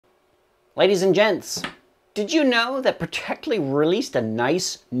Ladies and gents, did you know that Protectli released a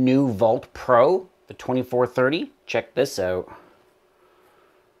nice new Vault Pro, the 2430? Check this out.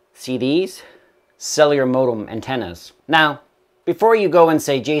 See these? Cellular modem antennas. Now, before you go and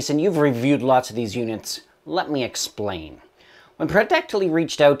say, Jason, you've reviewed lots of these units, let me explain. When Protectli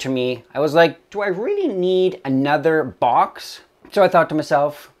reached out to me, I was like, do I really need another box? So I thought to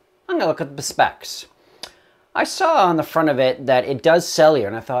myself, I'm gonna look at the specs. I saw on the front of it that it does cellular,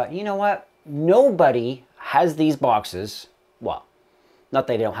 and I thought, you know what? Nobody has these boxes. Well, not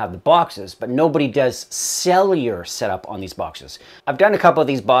that they don't have the boxes, but nobody does cellular setup on these boxes. I've done a couple of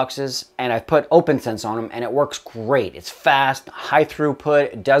these boxes, and I've put opnsense on them, and it works great. It's fast, high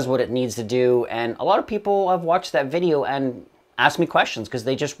throughput, it does what it needs to do, and a lot of people have watched that video and asked me questions because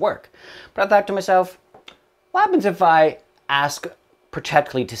they just work. But I thought to myself, what happens if I ask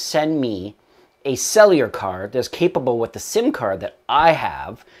Protectli to send me a cellular card that's capable with the SIM card that I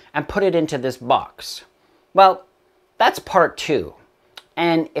have and put it into this box? Well, that's part 2.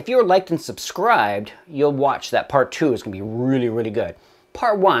 And if you're liked and subscribed, you'll watch that part 2 is going to be really, really good.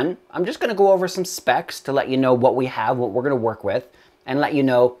 Part 1, I'm just going to go over some specs to let you know what we have, what we're going to work with, and let you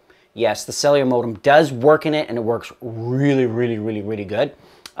know, yes, the cellular modem does work in it, and it works really, really, really, really good.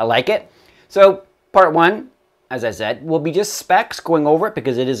 I like it. So part 1, as I said, will be just specs, going over it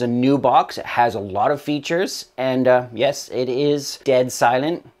because it is a new box. It has a lot of features, and yes, it is dead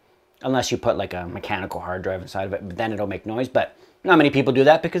silent, unless you put like a mechanical hard drive inside of it, but then it'll make noise. But not many people do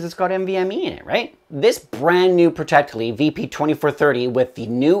that because it's got NVMe in it, right? This brand new Protectli VP2430 with the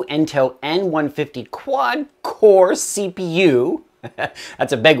new Intel N150 quad-core CPU,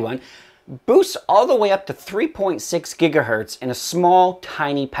 that's a big one, boosts all the way up to 3.6 gigahertz in a small,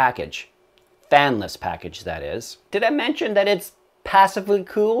 tiny package. Fanless package, that is. Did I mention that it's passively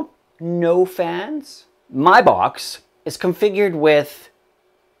cooled? No fans? My box is configured with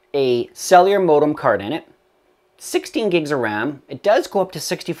a cellular modem card in it, 16 gigs of RAM. It does go up to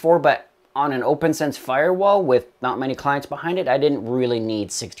 64, but on an opnsense firewall with not many clients behind it, I didn't really need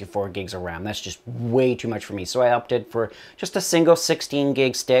 64 gigs of RAM. That's just way too much for me. So I opted for just a single 16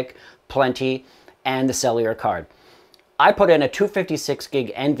 gig stick, plenty, and the cellular card. I put in a 256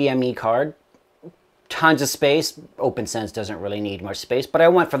 gig NVMe card. Tons of space. opnsense doesn't really need much space, but I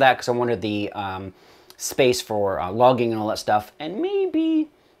went for that because I wanted the space for logging and all that stuff, and maybe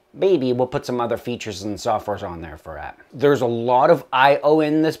we'll put some other features and softwares on there for that. There's a lot of I/O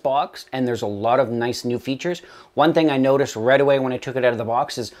in this box, and there's a lot of nice new features. One thing I noticed right away when I took it out of the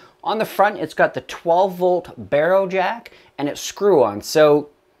box is on the front, it's got the 12-volt barrel jack, and it's screw-on. So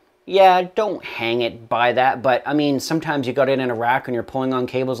yeah, don't hang it by that, but I mean, sometimes you got it in a rack and you're pulling on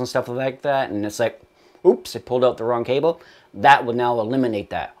cables and stuff like that, and it's like, oops, I pulled out the wrong cable. That will now eliminate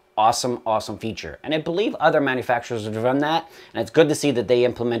that. Awesome, awesome feature. And I believe other manufacturers have done that, and it's good to see that they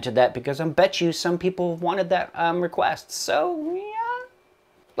implemented that because I bet you some people wanted that request. So yeah,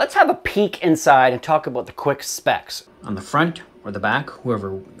 let's have a peek inside and talk about the quick specs. On the front or the back,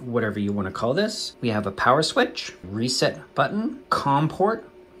 whatever you want to call this, we have a power switch, reset button, COM port.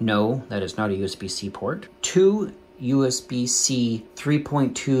 No, that is not a USB-C port. 2 USB-C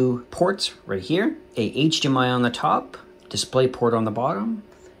 3.2 ports right here, a HDMI on the top, display port on the bottom,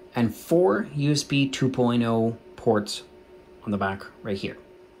 and 4 USB 2.0 ports on the back right here.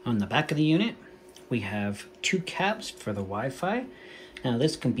 On the back of the unit, we have 2 caps for the Wi-Fi. Now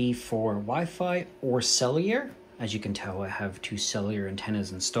this can be for Wi-Fi or cellular. As you can tell, I have 2 cellular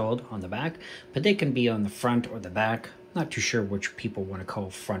antennas installed on the back, but they can be on the front or the back. Not too sure which people want to call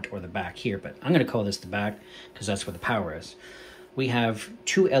front or the back here, but I'm going to call this the back because that's where the power is. We have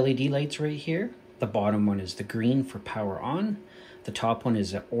 2 LED lights right here. The bottom one is the green for power on. The top one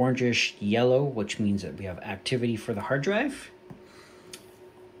is an orangish yellow, which means that we have activity for the hard drive.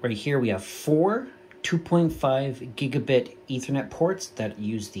 Right here we have 4 2.5 gigabit Ethernet ports that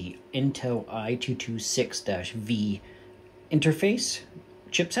use the Intel i226-V interface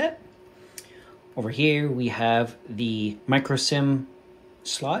chipset. Over here we have the micro SIM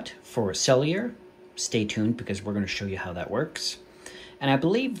slot for cellular. Stay tuned because we're going to show you how that works. And I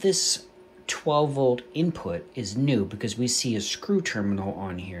believe this 12-volt input is new because we see a screw terminal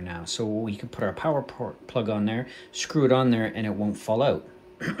on here now. So we can put our power plug on there, screw it on there, and it won't fall out.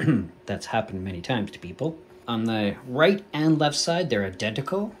 That's happened many times to people. On the right and left side, they're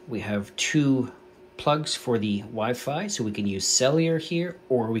identical. We have 2 plugs for the Wi-Fi, so we can use cellular here,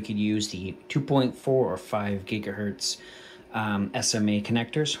 or we could use the 2.4 or 5 gigahertz SMA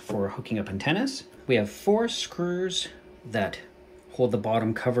connectors for hooking up antennas. We have 4 screws that hold the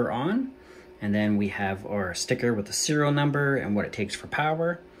bottom cover on, and then we have our sticker with the serial number and what it takes for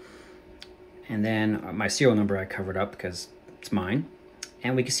power. And then my serial number I covered up because it's mine.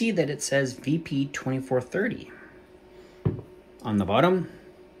 And we can see that it says VP2430. On the bottom,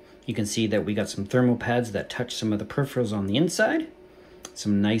 you can see that we got some thermal pads that touch some of the peripherals on the inside.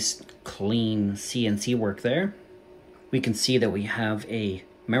 Some nice, clean CNC work there. We can see that we have a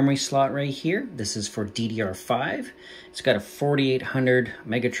memory slot right here. This is for DDR5. It's got a 4800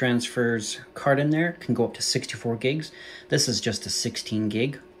 megatransfers card in there. Can go up to 64 gigs. This is just a 16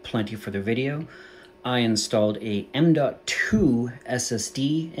 gig, plenty for the video. I installed a M.2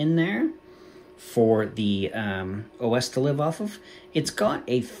 SSD in there for the OS to live off of. It's got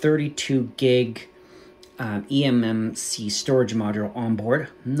a 32 gig eMMC storage module on board.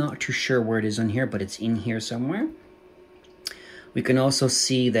 Not too sure where it is on here, but it's in here somewhere. We can also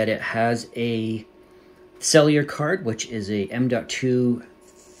see that it has a cellular card, which is a M.2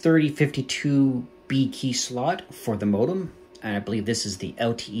 3052 B-Key slot for the modem. And I believe this is the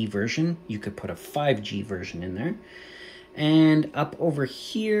LTE version. You could put a 5G version in there. And up over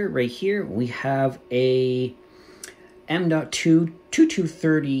here, right here, we have a M.2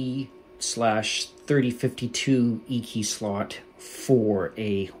 2230/3052 E-Key slot for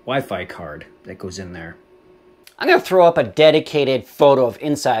a Wi-Fi card that goes in there. I'm going to throw up a dedicated photo of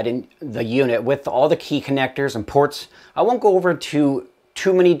inside in the unit with all the key connectors and ports. I won't go over too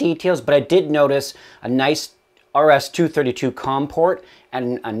many details, but I did notice a nice RS-232 COM port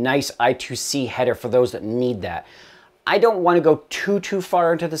and a nice I2C header for those that need that. I don't want to go too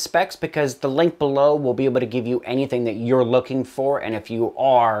far into the specs because the link below will be able to give you anything that you're looking for, and if you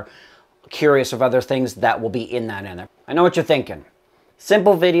are curious of other things, that will be in that in there. I know what you're thinking.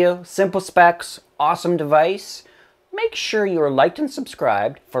 Simple video, simple specs, awesome device. Make sure you're liked and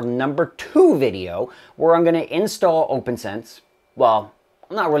subscribed for number 2 video where I'm going to install opnsense. Well,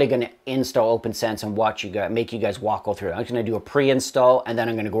 I'm not really going to install opnsense and make you guys walk all through it. I'm just going to do a pre-install and then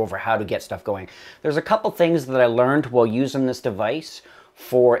I'm going to go over how to get stuff going. There's a couple things that I learned while using this device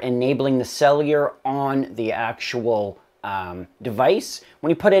for enabling the cellular on the actual device. When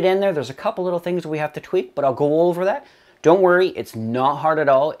you put it in there, there's a couple little things we have to tweak, but I'll go over that. Don't worry, it's not hard at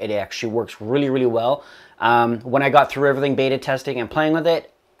all. It actually works really well. When I got through everything beta testing and playing with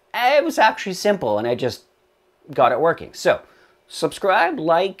it, it was actually simple and I just got it working. So subscribe,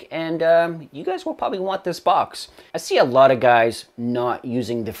 like, and you guys will probably want this box. I see a lot of guys not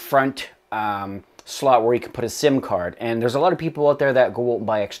using the front slot where you can put a SIM card, and there's a lot of people out there that go out and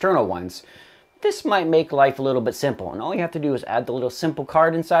buy external ones. This might make life a little bit simple, and all you have to do is add the little simple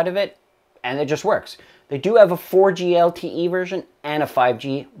card inside of it, and it just works. They do have a 4G LTE version and a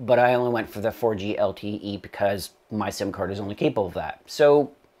 5G, but I only went for the 4G LTE because my SIM card is only capable of that.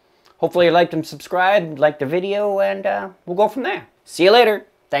 So hopefully you liked and subscribed, liked the video, and we'll go from there. See you later.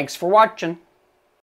 Thanks for watching.